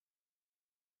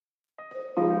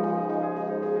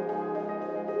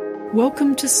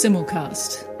Welcome to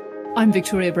Simulcast. I'm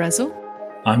Victoria Brazel.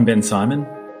 I'm Ben Simon.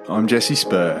 I'm Jesse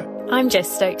Spur. I'm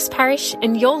Jess Stokes Parish,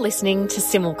 and you're listening to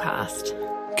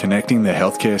Simulcast. Connecting the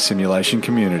healthcare simulation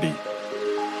community.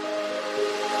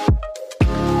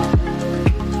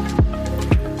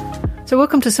 So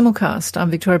welcome to Simulcast.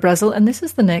 I'm Victoria Brazel, and this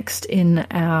is the next in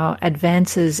our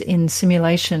Advances in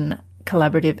Simulation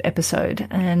collaborative episode.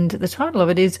 And the title of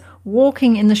it is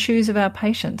Walking in the Shoes of Our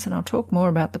Patients, and I'll talk more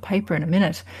about the paper in a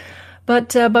minute.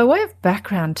 But by way of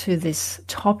background to this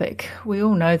topic, we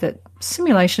all know that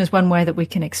simulation is one way that we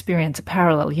can experience a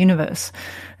parallel universe.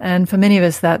 And for many of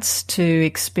us, that's to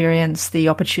experience the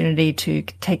opportunity to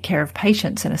take care of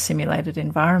patients in a simulated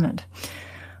environment.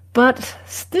 But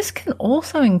this can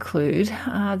also include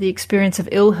the experience of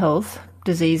ill health,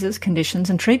 diseases,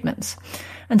 conditions, and treatments.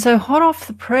 And so hot off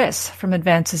the press from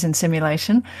Advances in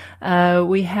Simulation,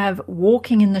 we have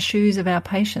Walking in the Shoes of Our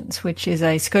Patients, which is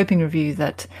a scoping review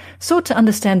that sought to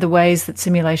understand the ways that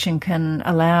simulation can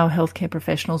allow healthcare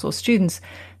professionals or students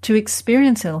to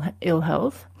experience ill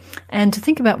health and to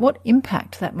think about what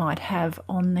impact that might have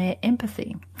on their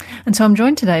empathy. And so I'm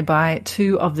joined today by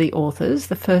two of the authors.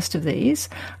 The first of these,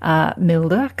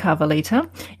 Milda Carvalita,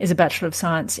 is a Bachelor of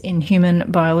Science in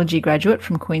Human Biology graduate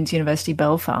from Queen's University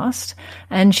Belfast,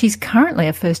 and she's currently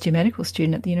a first-year medical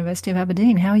student at the University of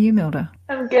Aberdeen. How are you, Milda?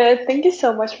 I'm good. Thank you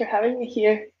so much for having me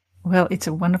here. Well, it's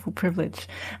a wonderful privilege.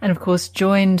 And of course,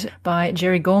 joined by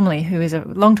Jerry Gormley, who is a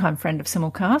longtime friend of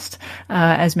Simulcast.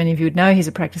 As many of you would know, he's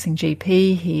a practicing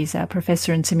GP. He's a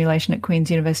professor in simulation at Queen's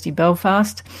University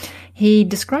Belfast. He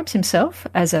describes himself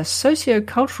as a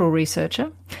socio-cultural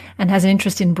researcher and has an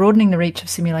interest in broadening the reach of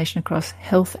simulation across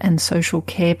health and social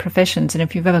care professions. And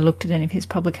if you've ever looked at any of his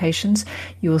publications,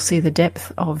 you will see the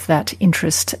depth of that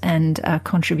interest and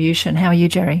contribution. How are you,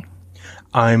 Jerry?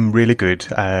 I'm really good,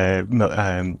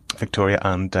 Victoria,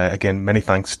 and again, many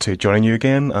thanks to joining you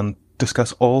again and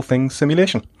discuss all things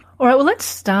simulation. All right, well, let's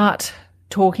start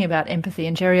talking about empathy.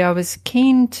 And Jerry, I was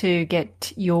keen to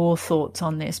get your thoughts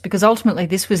on this because ultimately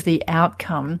this was the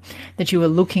outcome that you were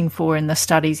looking for in the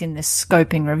studies in this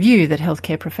scoping review, that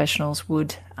healthcare professionals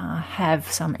would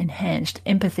have some enhanced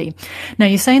empathy. Now,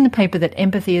 you say in the paper that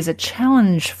empathy is a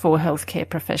challenge for healthcare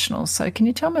professionals. So can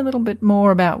you tell me a little bit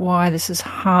more about why this is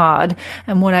hard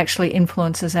and what actually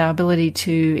influences our ability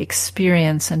to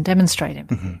experience and demonstrate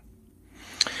empathy? Mm-hmm.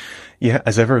 Yeah,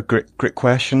 as ever, great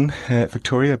question,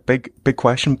 Victoria. Big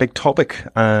question, big topic.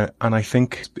 And I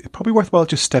think it's probably worthwhile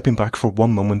just stepping back for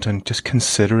one moment and just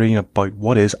considering about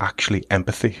what is actually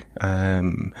empathy. We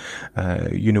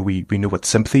know what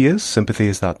sympathy is. Sympathy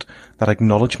is that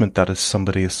acknowledgement that as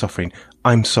somebody is suffering,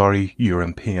 I'm sorry, you're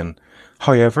in pain.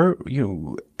 However,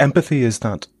 empathy is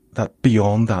that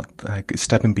beyond that,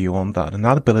 stepping beyond that, and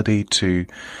that ability to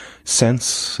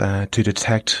sense, to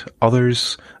detect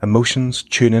others' emotions,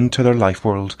 tune into their life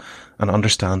world, and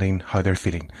understanding how they're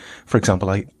feeling. For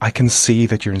example, I can see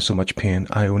that you're in so much pain.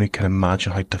 I only can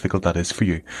imagine how difficult that is for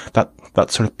you.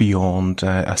 That's sort of beyond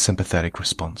a sympathetic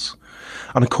response.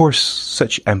 And of course,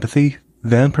 such empathy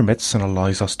then permits and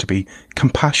allows us to be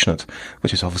compassionate,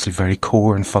 which is obviously very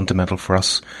core and fundamental for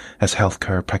us as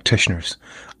healthcare practitioners.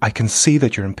 I can see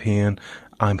that you're in pain.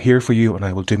 I'm here for you and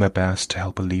I will do my best to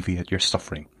help alleviate your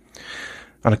suffering.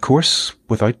 And of course,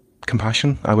 without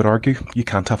compassion, I would argue, you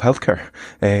can't have healthcare.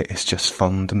 It's just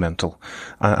fundamental.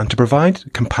 And to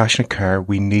provide compassionate care,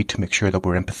 we need to make sure that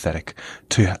we're empathetic,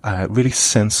 to really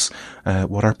sense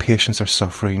what our patients are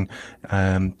suffering,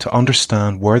 to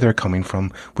understand where they're coming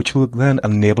from, which will then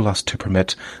enable us to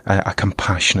permit a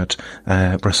compassionate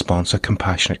response, a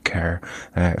compassionate care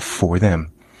for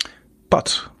them.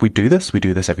 But we do this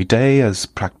every day as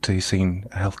practicing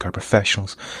healthcare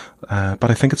professionals.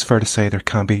 But I think it's fair to say there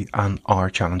can be and are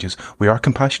challenges. We are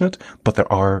compassionate, but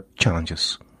there are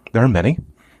challenges. There are many.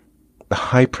 The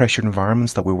high pressure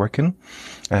environments that we work in,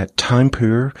 time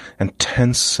poor,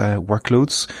 intense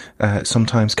workloads,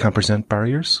 sometimes can present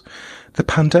barriers. The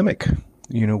pandemic.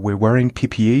 We're wearing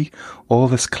PPE, all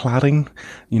this cladding,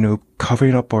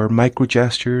 covering up our micro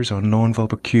gestures or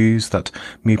non-verbal cues that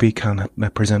maybe can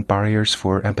present barriers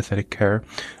for empathetic care.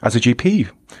 As a GP,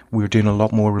 we're doing a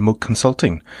lot more remote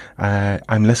consulting.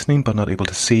 I'm listening but not able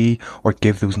to see or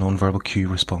give those non-verbal cue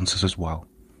responses as well.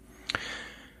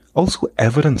 Also,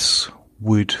 evidence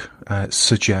would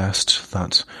suggest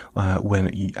that when,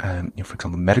 for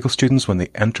example, medical students, when they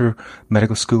enter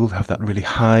medical school, have that really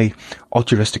high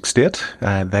altruistic state.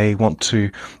 They want to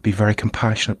be very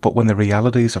compassionate, but when the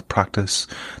realities of practice,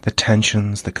 the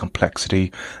tensions, the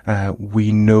complexity,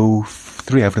 we know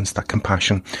through evidence that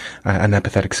compassion and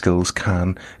empathetic skills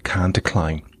can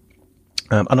decline.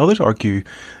 And others argue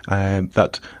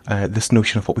that this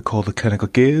notion of what we call the clinical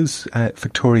gaze,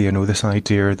 Victoria, this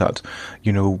idea that,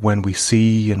 when we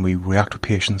see and we react with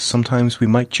patients, sometimes we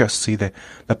might just see the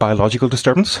biological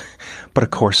disturbance, but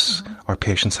of course our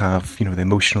patients have, the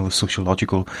emotional, the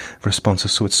sociological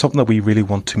responses. So it's something that we really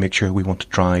want to make sure we want to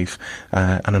drive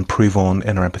and improve on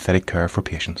in our empathetic care for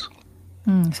patients.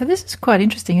 So this is quite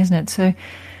interesting, isn't it? So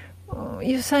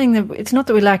you're saying that it's not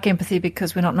that we lack empathy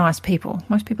because we're not nice people.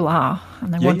 Most people are,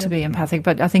 and they want to be empathic.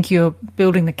 But I think you're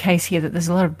building the case here that there's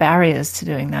a lot of barriers to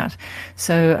doing that.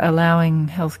 So allowing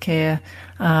healthcare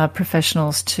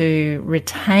professionals to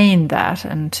retain that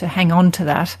and to hang on to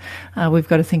that, we've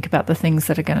got to think about the things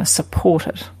that are going to support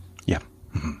it. Yeah,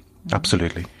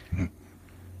 absolutely.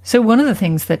 So one of the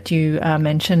things that you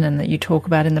mention and that you talk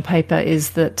about in the paper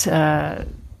is that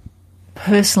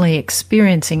personally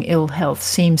experiencing ill health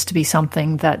seems to be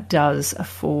something that does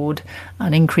afford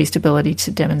an increased ability to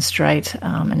demonstrate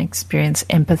and experience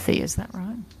empathy. Is that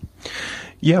right?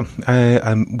 Yeah.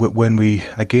 When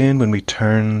we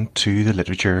turn to the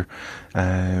literature,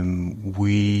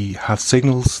 we have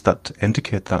signals that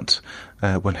indicate that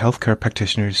when healthcare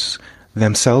practitioners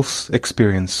themselves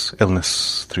experience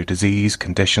illness through disease,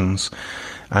 conditions,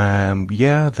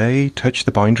 they touch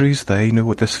the boundaries. They know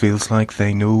what this feels like.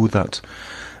 They know that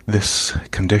this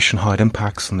condition, how it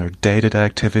impacts on their day-to-day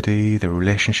activity, their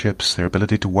relationships, their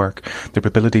ability to work, their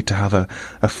ability to have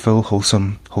a full,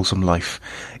 wholesome life.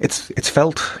 It's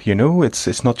felt,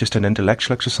 it's not just an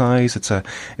intellectual exercise. It's a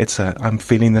I'm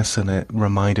feeling this and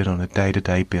reminded on a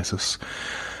day-to-day basis.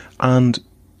 And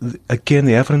again,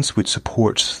 the evidence would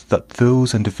support that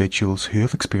those individuals who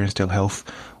have experienced ill health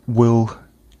will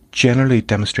generally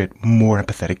demonstrate more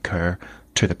empathetic care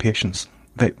to the patients.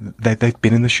 They've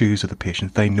been in the shoes of the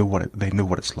patient. They know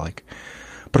what it's like.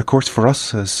 But of course, for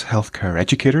us as healthcare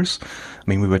educators,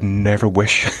 we would never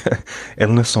wish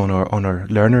illness on our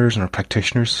learners and our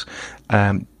practitioners.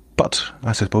 But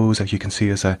I suppose, as you can see,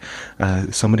 as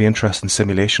somebody interested in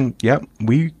simulation,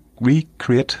 we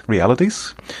recreate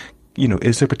realities.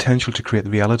 Is there potential to create the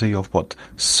reality of what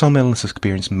some illness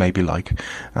experience may be like,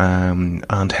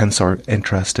 and hence our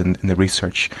interest in the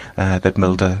research that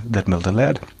Milda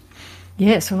led.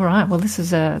 Yes, all right. Well,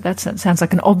 that sounds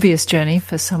like an obvious journey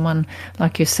for someone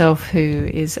like yourself who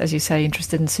is, as you say,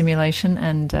 interested in simulation,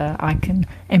 and I can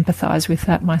empathise with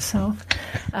that myself.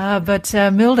 But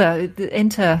Milda,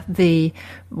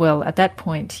 at that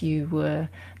point you were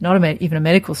not even a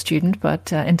medical student,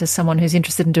 but into someone who's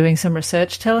interested in doing some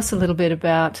research. Tell us a little bit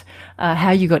about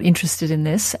how you got interested in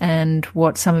this and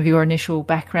what some of your initial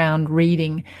background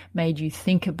reading made you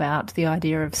think about the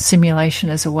idea of simulation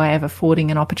as a way of affording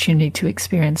an opportunity to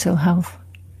experience ill health.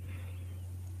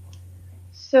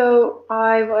 So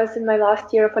I was in my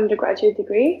last year of undergraduate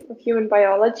degree of human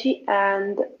biology,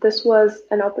 and this was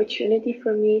an opportunity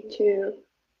for me to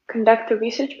conduct a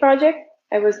research project.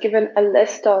 I was given a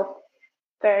list of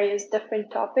various different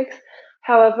topics.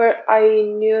 However, I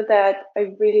knew that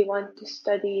I really wanted to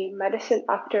study medicine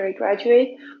after I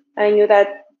graduate. I knew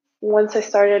that once I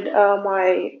started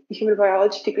my human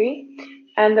biology degree,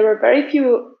 and there were very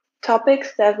few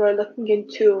topics that were looking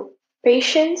into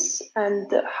patients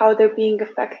and how they're being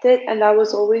affected, and that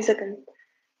was always an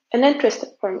interest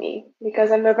for me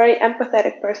because I'm a very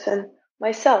empathetic person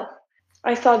myself.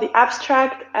 I saw the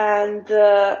abstract and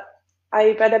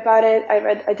I read about it.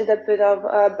 I did a bit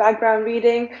of background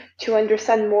reading to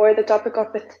understand more the topic of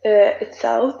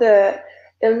itself, the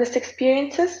illness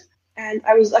experiences. And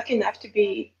I was lucky enough to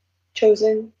be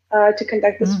chosen to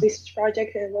conduct this research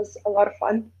project, and it was a lot of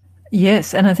fun.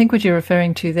 Yes, and I think what you're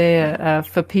referring to there,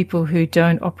 for people who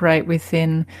don't operate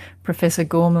within Professor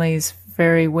Gormley's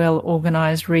very well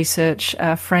organised research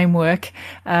framework,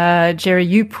 Jerry,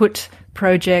 you put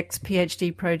projects,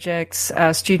 PhD projects,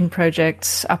 student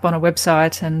projects up on a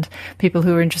website, and people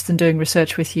who are interested in doing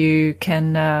research with you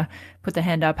can put their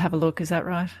hand up, have a look. Is that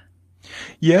right?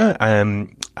 Yeah,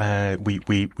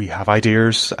 we have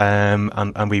ideas,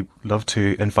 and we love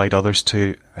to invite others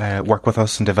to work with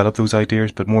us and develop those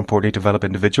ideas, but more importantly, develop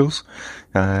individuals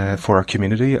for our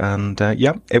community. And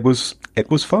it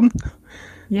was fun.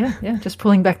 Yeah, just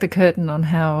pulling back the curtain on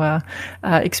how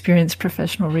experienced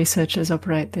professional researchers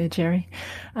operate there, Jerry.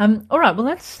 All right, well,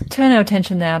 let's turn our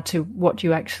attention now to what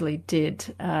you actually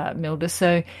did, Milda.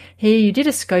 So here you did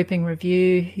a scoping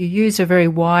review. You used a very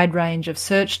wide range of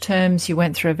search terms. You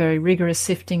went through a very rigorous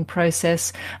sifting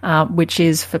process, which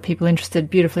is, for people interested,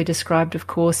 beautifully described, of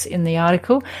course, in the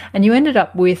article. And you ended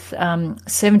up with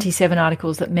 77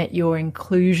 articles that met your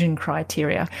inclusion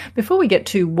criteria. Before we get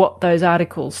to what those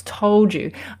articles told you,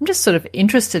 I'm just sort of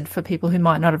interested for people who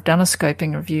might not have done a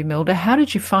scoping review, Milda. How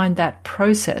did you find that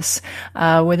process?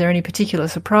 Were there any particular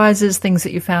surprises, things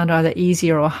that you found either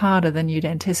easier or harder than you'd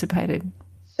anticipated?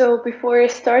 So before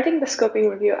starting the scoping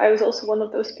review, I was also one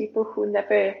of those people who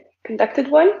never conducted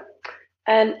one.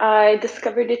 And I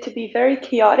discovered it to be very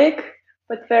chaotic,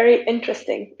 but very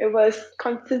interesting. It was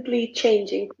constantly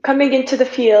changing. Coming into the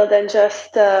field and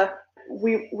just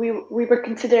we were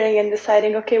considering and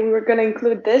deciding, okay, we were going to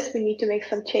include this, we need to make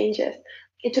some changes.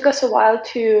 It took us a while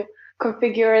to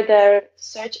configure the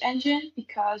search engine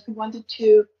because we wanted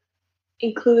to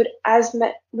include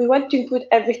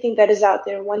everything that is out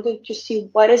there. We wanted to see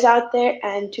what is out there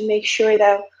and to make sure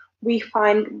that we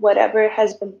find whatever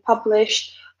has been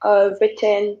published,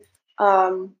 written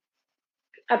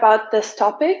about this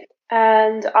topic.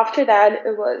 And after that,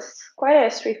 it was quite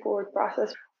a straightforward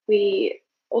process. We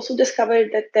also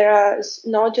discovered that there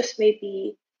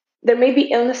may be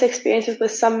illness experiences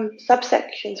with some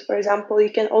subsections. For example,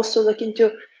 you can also look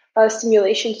into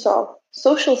simulations of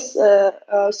social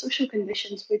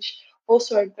conditions, which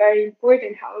also are very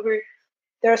important. However,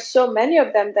 there are so many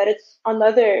of them that it's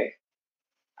another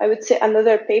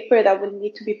paper that would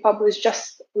need to be published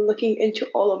just looking into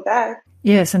all of that.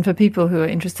 Yes, and for people who are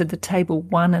interested, the table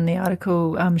 1 in the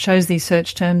article shows these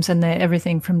search terms, and they're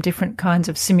everything from different kinds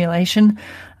of simulation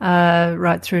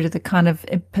right through to the kind of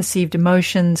perceived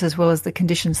emotions as well as the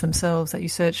conditions themselves that you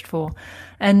searched for.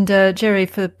 And Jerry,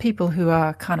 for people who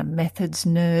are kind of methods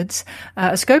nerds,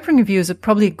 a scoping review is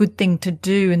probably a good thing to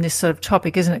do in this sort of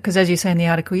topic, isn't it? Because as you say in the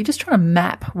article, you're just trying to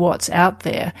map what's out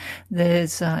there.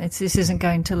 This isn't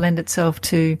going to lend itself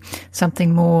to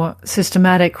something more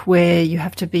systematic where you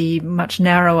have to be much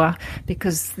narrower,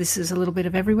 because this is a little bit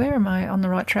of everywhere. Am I on the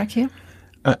right track here?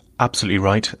 Absolutely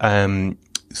right.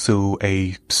 So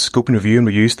a scoping review, and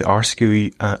we use the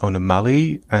RSCUE on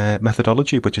O'Malley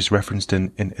methodology, which is referenced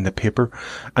in the paper.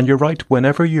 And you're right,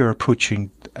 whenever you're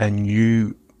approaching a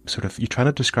new you're trying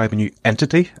to describe a new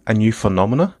entity, a new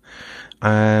phenomena,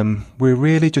 we're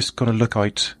really just going to look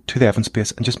out to the evidence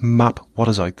base and just map what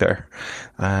is out there.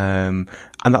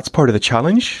 And that's part of the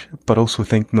challenge, but also I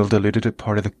think Milda alluded to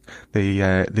part of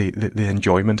the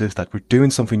enjoyment is that we're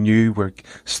doing something new. We're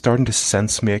starting to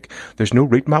sense make. There's no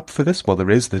route map for this. Well, there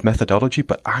is the methodology,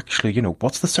 but actually,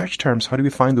 what's the search terms? How do we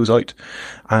find those out?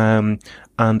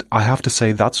 And I have to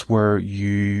say that's where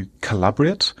you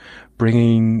collaborate,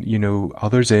 bringing,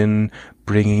 others in,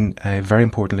 bringing, very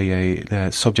importantly,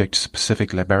 a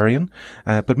subject-specific librarian,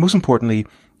 but most importantly,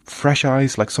 fresh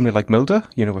eyes, like somebody like Milda,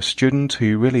 a student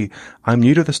who really, I'm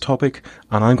new to this topic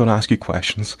and I'm going to ask you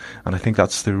questions. And I think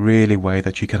that's the really way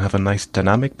that you can have a nice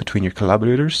dynamic between your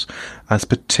collaborators, as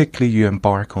particularly you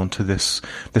embark onto this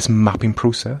mapping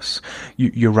process.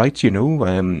 You're right,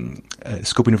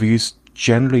 scoping reviews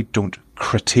generally don't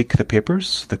critique the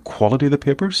papers, the quality of the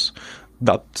papers.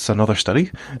 That's another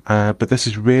study, but this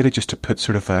is really just to put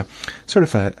sort of a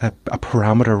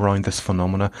parameter around this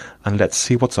phenomena, and let's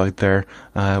see what's out there.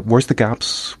 Where's the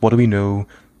gaps? What do we know?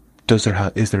 Is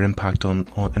there impact on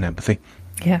empathy?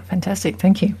 Yeah, fantastic.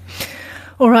 Thank you.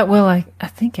 All right. Well, I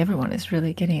think everyone is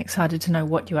really getting excited to know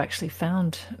what you actually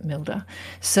found, Milda.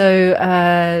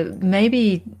 So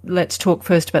maybe let's talk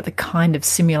first about the kind of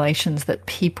simulations that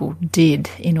people did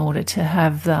in order to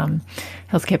have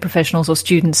healthcare professionals or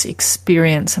students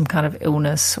experience some kind of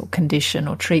illness or condition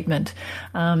or treatment.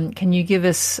 Can you give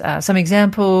us some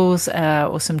examples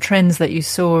or some trends that you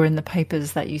saw in the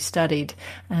papers that you studied,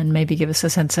 and maybe give us a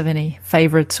sense of any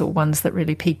favourites or ones that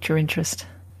really piqued your interest?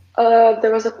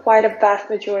 There was quite a vast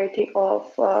majority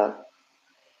of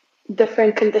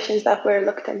different conditions that were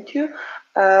looked into,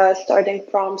 starting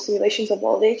from simulations of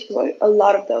old age, a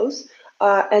lot of those,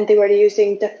 and they were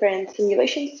using different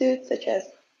simulation suits such as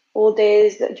old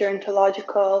age,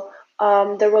 gerontological.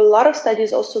 There were a lot of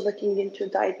studies also looking into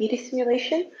diabetes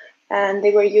simulation, and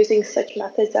they were using such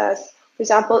methods as, for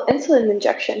example, insulin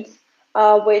injections,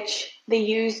 which they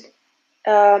used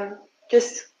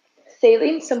just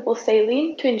simple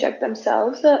saline to inject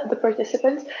themselves, the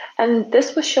participants. And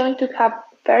this was shown to have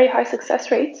very high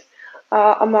success rates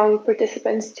among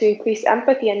participants to increase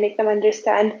empathy and make them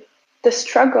understand the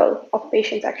struggle of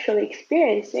patients actually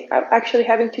experiencing, actually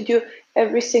having to do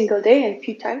every single day and a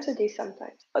few times a day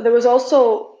sometimes. There was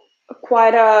also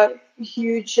quite a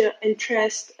huge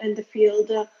interest in the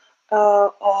field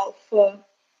of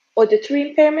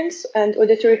auditory impairments and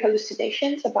auditory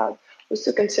hallucinations, about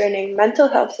also concerning mental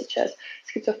health, such as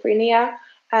schizophrenia.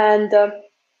 And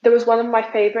there was one of my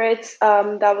favorites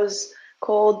that was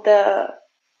called the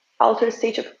altered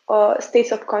states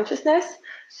of consciousness.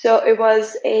 So it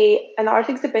was an art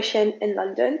exhibition in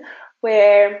London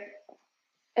where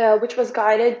which was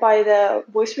guided by the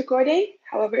voice recording.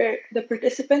 However, the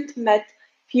participant met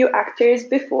few actors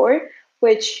before,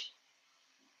 which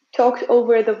talked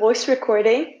over the voice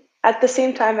recording at the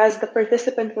same time as the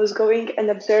participant was going and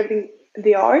observing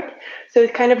the art. So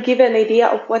it kind of gave an idea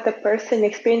of what a person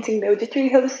experiencing the auditory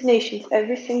hallucinations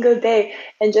every single day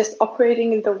and just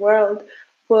operating in the world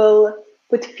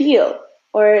would feel,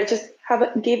 or just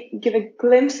give a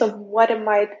glimpse of what it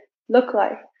might look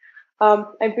like. I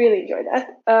really enjoyed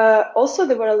that. Also,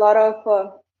 there were a lot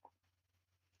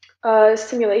of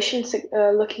simulations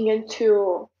looking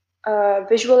into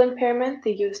visual impairment.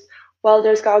 They used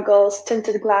welder's goggles,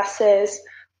 tinted glasses,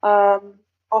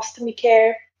 ostomy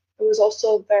care. It was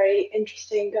also a very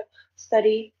interesting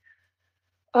study.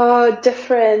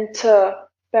 Different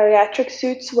bariatric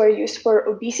suits were used for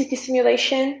obesity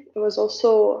simulation. It was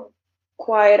also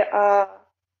quite a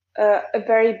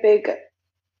very big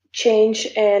change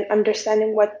in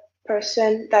understanding what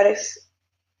person that is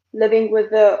living with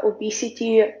the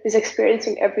obesity is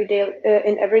experiencing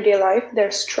in everyday life, their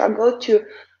struggle to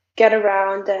get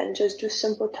around and just do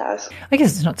simple tasks. I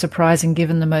guess it's not surprising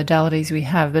given the modalities we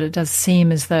have, but it does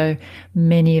seem as though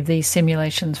many of these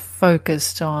simulations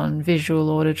focused on visual,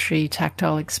 auditory,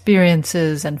 tactile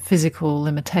experiences and physical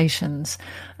limitations.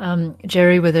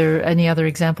 Jerry, were there any other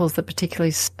examples that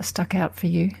particularly stuck out for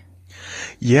you?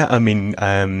 Yeah, I mean,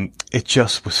 it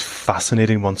just was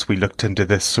fascinating once we looked into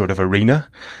this sort of arena.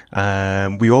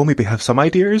 We all maybe have some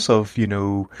ideas of,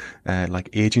 like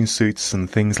aging suits and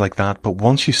things like that. But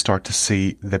once you start to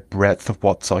see the breadth of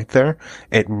what's out there,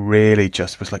 it really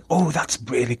just was like, oh, that's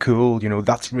really cool.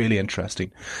 That's really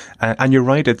interesting. And you're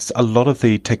right. It's a lot of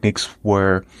the techniques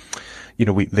were,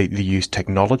 they use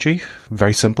technology,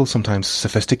 very simple, sometimes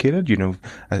sophisticated,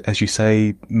 as you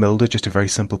say, Milda, just a very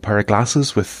simple pair of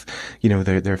glasses with, they're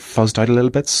fuzzed out a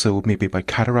little bit. So maybe by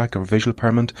cataract or visual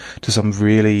impairment to some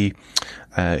really,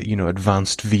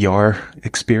 advanced VR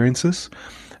experiences.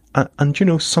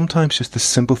 And sometimes just the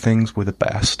simple things were the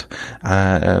best.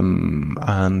 About,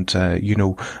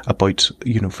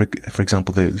 for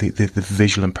example, the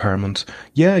visual impairment.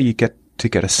 Yeah, you get to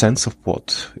get a sense of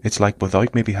what it's like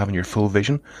without maybe having your full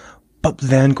vision, but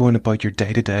then going about your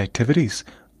day-to-day activities.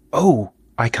 Oh,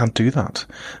 I can't do that.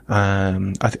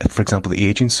 For example, the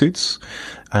aging suits,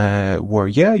 where,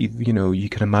 you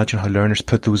can imagine how learners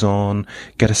put those on,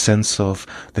 get a sense of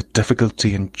the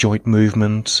difficulty in joint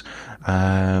movement,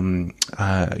 and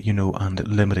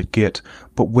limited gait.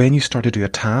 But when you start to do a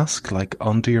task like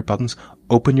undo your buttons,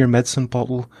 open your medicine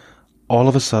bottle, all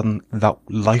of a sudden that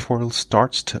life world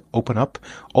starts to open up,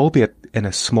 albeit in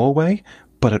a small way,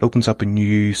 but it opens up a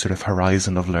new sort of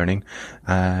horizon of learning.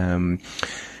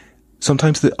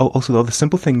 Sometimes also the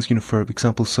simple things, for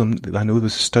example, I know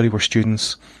there's a study where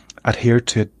students adhere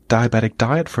to a diabetic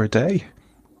diet for a day.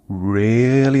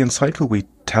 Really insightful. We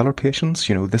tell our patients,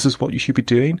 this is what you should be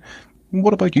doing.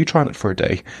 What about you trying it for a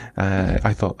day?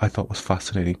 I thought was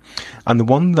fascinating. And the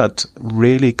one that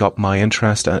really got my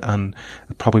interest and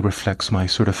probably reflects my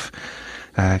sort of,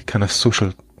 kind of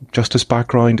social justice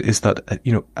background is that,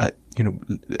 in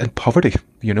poverty,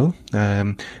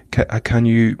 can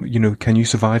you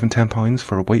survive on £10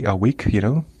 for a week,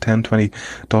 $10,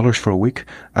 $20 for a week?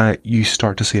 You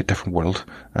start to see a different world.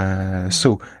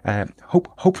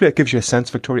 Hopefully it gives you a sense,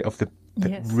 Victoria, of the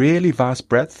Yes. really vast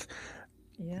breadth.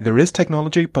 Yeah. There is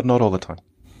technology, but not all the time.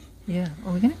 Yeah,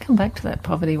 well, we're going to come back to that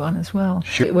poverty one as well,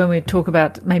 Sure. when we talk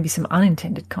about maybe some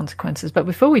unintended consequences. But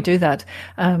before we do that,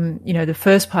 the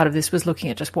first part of this was looking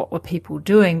at just what were people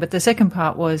doing, but the second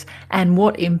part was, and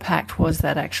what impact was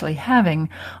that actually having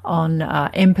on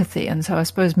empathy? And so I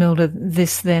suppose, Milda,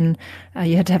 this then,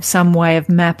 you had to have some way of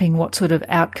mapping what sort of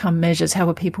outcome measures, how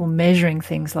were people measuring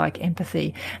things like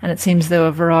empathy? And it seems there were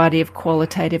a variety of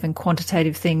qualitative and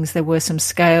quantitative things. There were some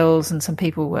scales and some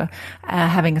people were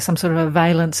having some sort of a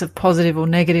valence of positive or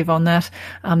negative on that.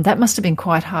 That must have been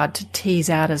quite hard to tease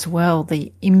out as well,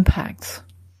 the impacts.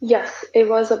 Yes, it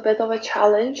was a bit of a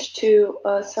challenge to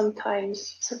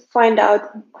sometimes find out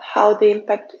how the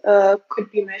impact could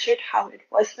be measured, how it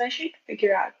was measured,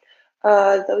 figure out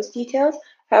those details.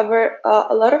 However,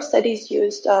 a lot of studies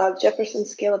used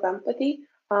Jefferson's scale of empathy,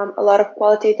 a lot of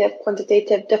qualitative,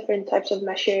 quantitative, different types of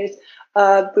measures,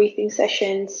 briefing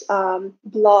sessions,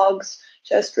 blogs,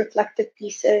 just reflective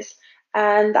pieces.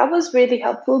 And that was really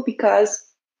helpful because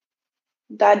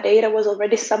that data was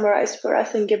already summarized for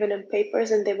us and given in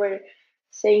papers, and they were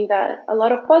saying that a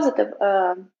lot of positive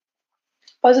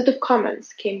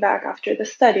comments came back after the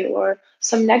study, or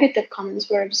some negative comments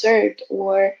were observed,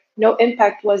 or no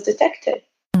impact was detected.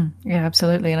 Yeah,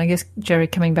 absolutely. And I guess, Jerry,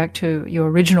 coming back to your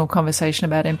original conversation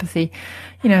about empathy,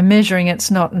 measuring it's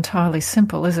not entirely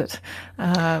simple, is it?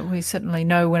 We certainly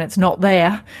know when it's not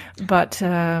there, but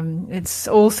it's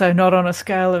also not on a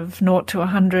scale of 0 to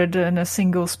 100 in a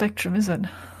single spectrum, is it?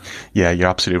 Yeah, you're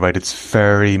absolutely right. It's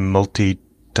very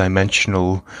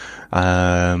multi-dimensional.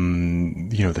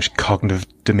 There's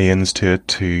cognitive domains to it,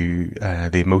 to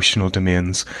the emotional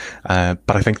domains. But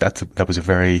I think that was a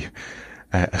very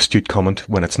astute comment.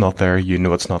 When it's not there,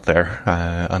 it's not there,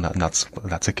 and that's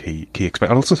a key aspect.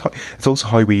 And also, it's also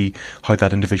how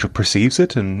that individual perceives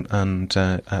it and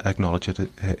acknowledge it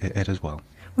as well.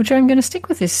 Well, Joe, I'm going to stick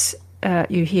with this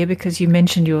you here because you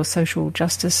mentioned your social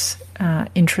justice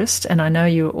interest, and I know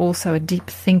you're also a deep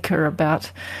thinker about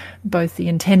both the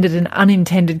intended and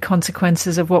unintended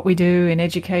consequences of what we do in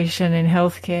education, in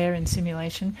healthcare, in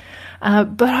simulation.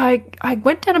 But I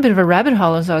went down a bit of a rabbit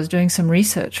hole as I was doing some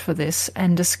research for this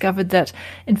and discovered that,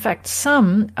 in fact,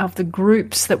 some of the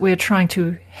groups that we're trying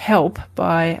to help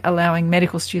by allowing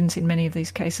medical students in many of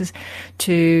these cases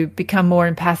to become more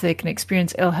empathic and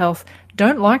experience ill health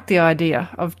don't like the idea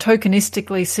of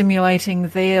tokenistically simulating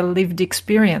their lived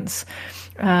experience.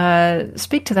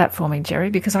 Speak to that for me, Jerry,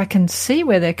 because I can see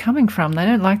where they're coming from. They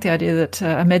don't like the idea that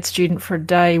a med student for a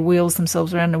day wheels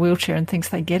themselves around in a wheelchair and thinks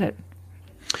they get it.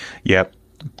 Yeah,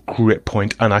 great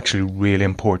point, and actually really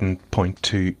important point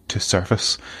to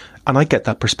surface. And I get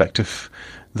that perspective,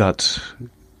 that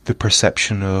the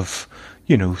perception of,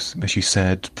 as you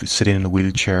said, sitting in a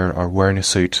wheelchair or wearing a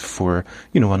suit for,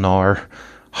 an hour,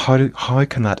 how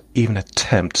can that even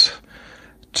attempt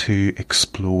to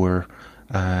explore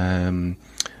the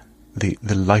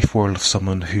life world of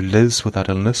someone who lives with that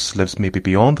illness, lives maybe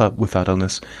beyond that with that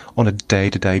illness on a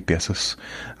day-to-day basis.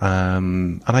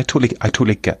 And I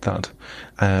totally get that.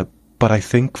 But I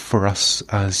think for us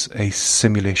as a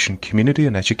simulation community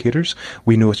and educators,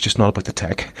 we know it's just not about the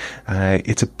tech.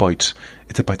 It's about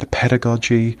the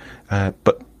pedagogy,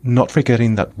 but not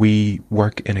forgetting that we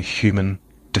work in a human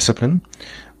discipline.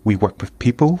 We work with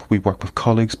people, we work with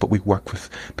colleagues, but we work with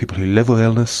people who live with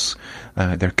illness,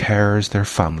 their carers, their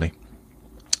family.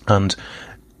 And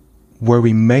where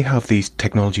we may have these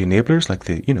technology enablers like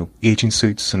the, aging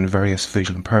suits and various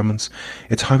visual impairments,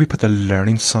 it's how we put the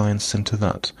learning science into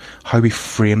that, how we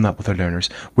frame that with our learners.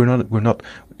 We're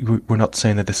not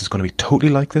saying that this is going to be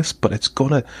totally like this, but it's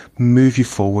going to move you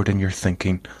forward in your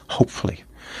thinking, hopefully,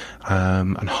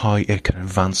 and how it can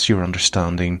advance your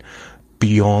understanding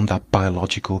beyond that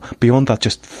biological, beyond that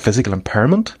just physical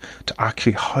impairment, to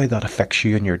actually how that affects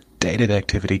you in your day-to-day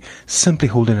activity, simply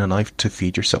holding a knife to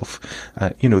feed yourself.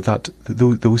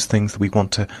 Those things that we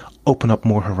want to open up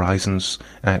more horizons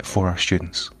for our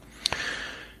students.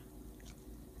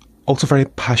 Also very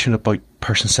passionate about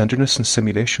person-centeredness and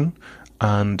simulation,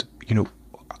 and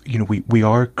we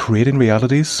are creating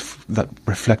realities that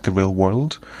reflect the real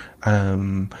world.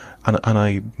 And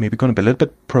I may be going to be a little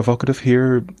bit provocative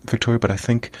here, Victoria, but I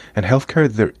think in healthcare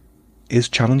there is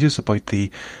challenges about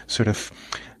the sort of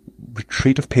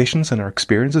retreat of patients and our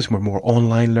experiences. We're more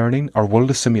online learning. Our world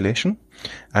is simulation.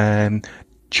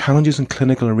 Challenges in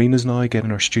clinical arenas now,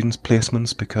 getting our students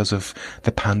placements because of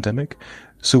the pandemic.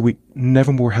 So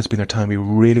never more has been our time. We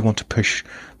really want to push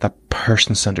that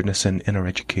person-centeredness in our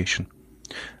education.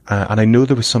 And I know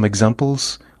there were some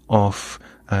examples of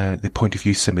the point of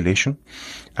view simulation,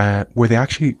 where they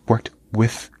actually worked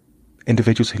with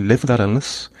individuals who live with that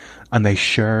illness, and they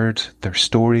shared their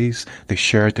stories, they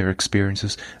shared their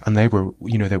experiences, and they were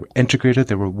integrated,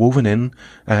 they were woven in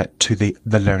to the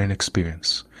learning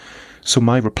experience. So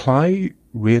my reply,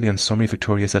 really, in summary,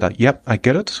 Victoria, is that yep, I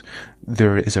get it.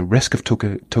 There is a risk of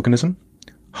tokenism.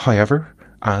 However,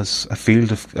 as a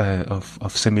field of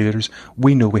simulators,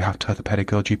 we know we have to have the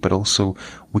pedagogy, but also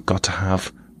we've got to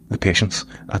have the patients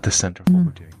at the centre of what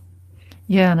we're doing.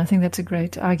 Yeah, and I think that's a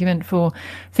great argument for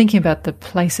thinking about the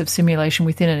place of simulation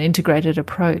within an integrated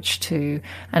approach to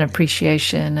an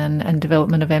appreciation and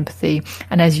development of empathy.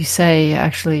 And as you say,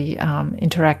 actually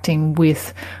interacting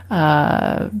with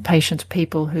patients,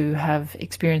 people who have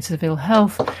experiences of ill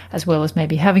health, as well as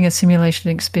maybe having a simulation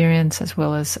experience, as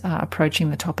well as approaching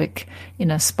the topic in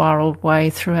a spiraled way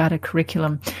throughout a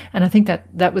curriculum. And I think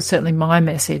that was certainly my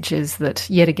message, is that,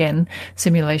 yet again,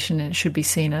 simulation should be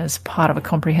seen as part of a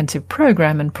comprehensive program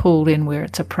and pulled in where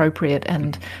it's appropriate,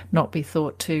 and not be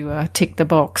thought to tick the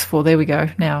box for, there we go,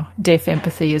 now deaf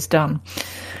empathy is done.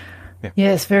 Yeah.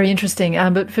 Yes, very interesting.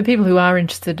 But for people who are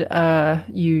interested,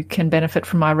 you can benefit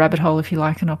from my rabbit hole if you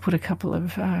like, and I'll put a couple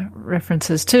of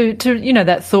references to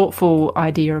that thoughtful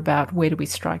idea about where do we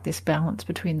strike this balance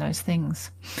between those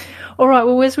things. All right.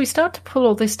 Well, as we start to pull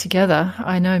all this together,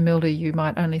 I know, Milda, you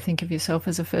might only think of yourself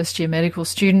as a first-year medical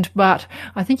student, but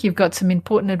I think you've got some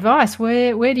important advice.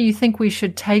 Where do you think we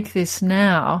should take this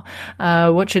now?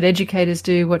 What should educators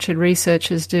do? What should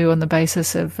researchers do on the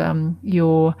basis of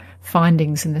your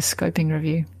findings in this scoping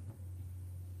review?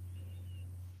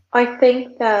 I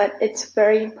think that it's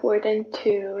very important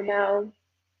to now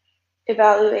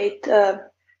evaluate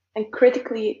and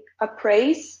critically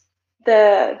appraise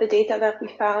the data that we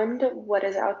found, what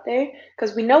is out there,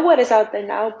 because we know what is out there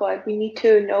now, but we need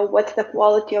to know what's the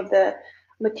quality of the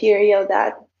material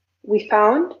that we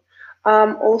found.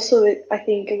 Also, I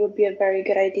think it would be a very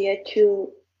good idea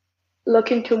to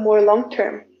look into more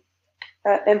long-term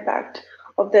impact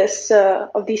of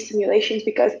these simulations,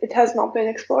 because it has not been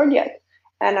explored yet.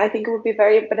 And I think it would be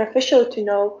very beneficial to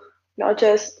know not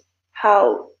just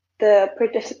how the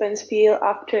participants feel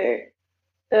after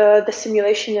the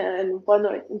simulation in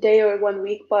 1 day or 1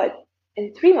 week, but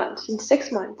in 3 months, in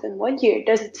 6 months, in 1 year.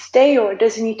 Does it stay, or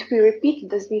does it need to be repeated?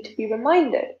 Does it need to be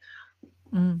reminded?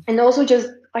 And also,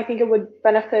 I think it would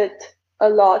benefit a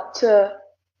lot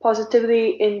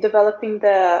positively in developing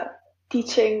the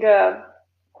teaching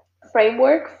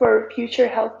framework for future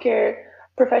healthcare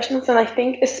professionals. And I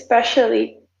think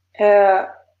especially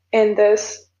in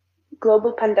this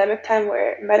global pandemic time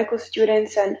where medical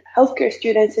students and healthcare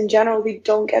students in general, they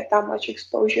don't get that much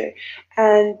exposure.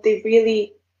 And they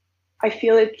really, I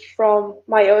feel it from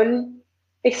my own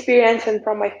experience and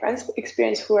from my friends'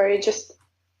 experience who are just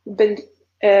been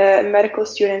medical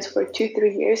students for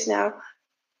 2-3 years now.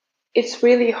 It's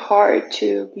really hard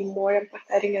to be more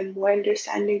empathetic and more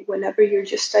understanding whenever you're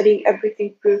just studying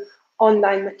everything through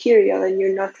online material and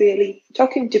you're not really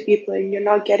talking to people and you're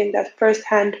not getting that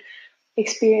first-hand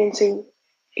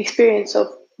experience of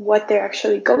what they're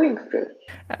actually going through.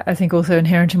 I think also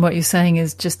inherent in what you're saying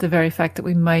is just the very fact that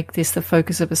we make this the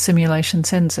focus of a simulation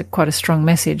sends quite a strong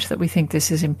message that we think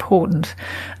this is important,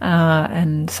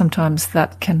 and sometimes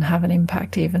that can have an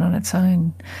impact even on its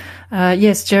own.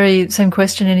 Yes, Jerry, same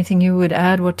question. Anything you would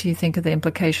add? What do you think are the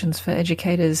implications for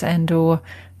educators and or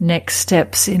next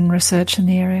steps in research in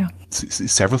the area?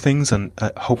 Several things, and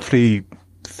hopefully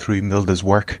through Milda's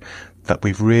work that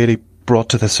we've really brought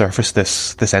to the surface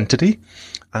this entity.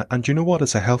 And you know what,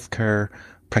 as a healthcare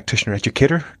practitioner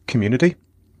educator community,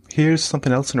 here's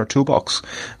something else in our toolbox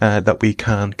that we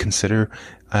can consider,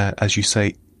 as you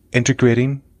say,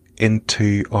 integrating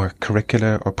into our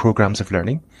curricula or programs of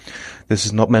learning. This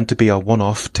is not meant to be a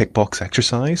one-off tick box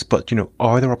exercise, but,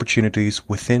 are there opportunities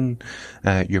within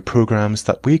your programs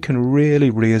that we can really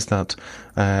raise that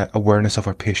awareness of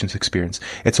our patients' experience?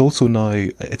 It's also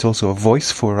a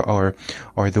voice for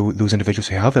those individuals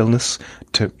who have illness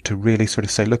to really sort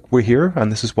of say, look, we're here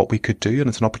and this is what we could do, and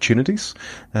it's an opportunities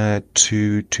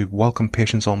to welcome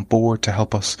patients on board to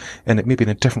help us maybe in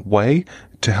a different way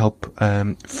to help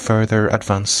further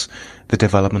advance the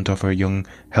development of our young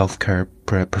healthcare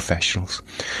professionals.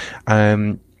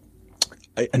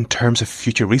 In terms of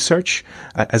future research,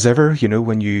 as ever,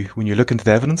 when you look into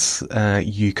the evidence,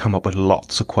 you come up with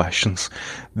lots of questions.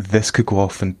 This could go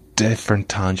off in different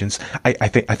tangents. I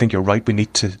think you're right. We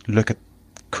need to look at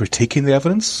critiquing the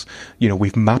evidence.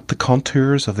 We've mapped the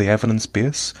contours of the evidence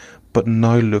base, but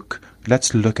now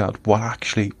let's look at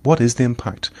what is the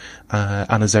impact,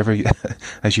 and as ever,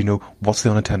 as you know, what's the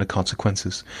unintended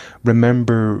consequences.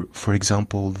 Remember, for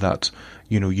example, that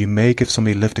you may give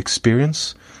somebody lived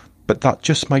experience, but that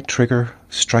just might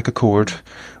strike a chord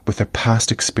with their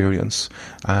past experience,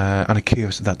 and a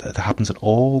case that happens in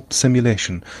all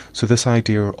simulation. So this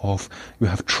idea of you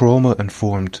have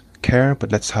trauma-informed care,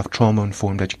 but let's have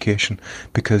trauma-informed education,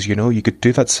 because you could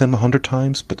do that sim 100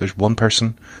 times, but there's one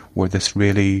person where this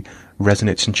really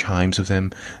resonates and chimes with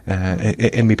them,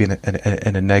 in maybe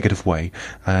in a negative way,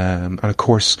 and of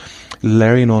course,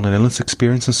 layering on an illness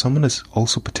experience in someone has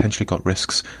also potentially got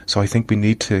risks. So I think we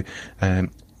need to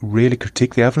really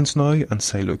critique the evidence now and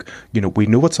say, look, we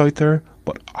know what's out there,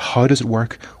 but how does it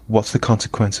work? What's the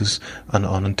consequences and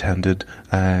unintended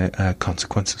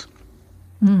consequences?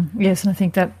 Yes, and I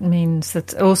think that means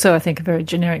that's also, I think, a very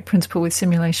generic principle with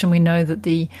simulation. We know that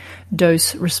the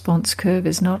dose-response curve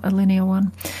is not a linear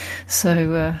one.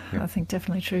 So I think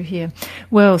definitely true here.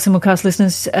 Well, Simulcast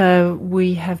listeners,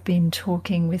 we have been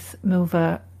talking with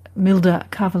Milda Milda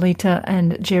Carvalita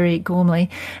and Jerry Gormley.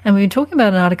 And we've been talking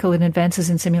about an article in Advances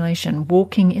in Simulation,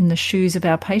 Walking in the Shoes of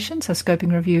Our Patients, a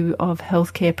scoping review of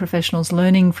healthcare professionals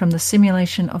learning from the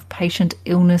simulation of patient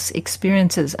illness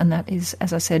experiences. And that is,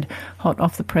 as I said, hot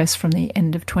off the press from the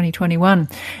end of 2021.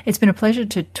 It's been a pleasure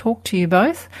to talk to you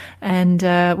both, and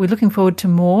we're looking forward to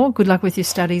more. Good luck with your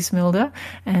studies, Milda.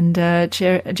 And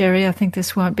Jerry, I think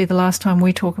this won't be the last time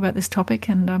we talk about this topic,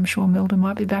 and I'm sure Milda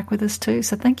might be back with us too.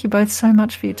 So thank you both so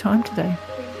much for your time today.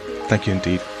 Thank you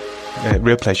indeed.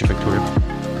 Real pleasure, Victoria.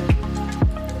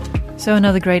 So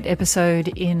another great episode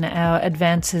in our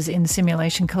Advances in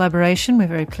Simulation collaboration. We're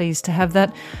very pleased to have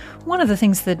that. One of the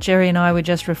things that Jerry and I were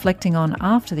just reflecting on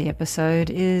after the episode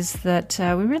is that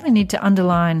we really need to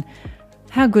underline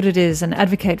how good it is and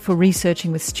advocate for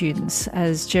researching with students.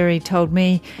 As Jerry told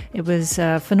me, it was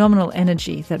phenomenal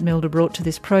energy that Milda brought to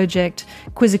this project,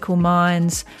 quizzical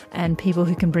minds and people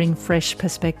who can bring fresh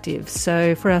perspectives.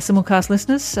 So for our simulcast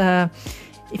listeners,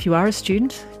 if you are a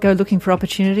student, go looking for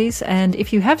opportunities, and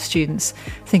if you have students,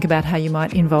 think about how you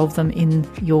might involve them in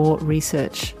your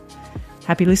research.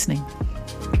 Happy listening.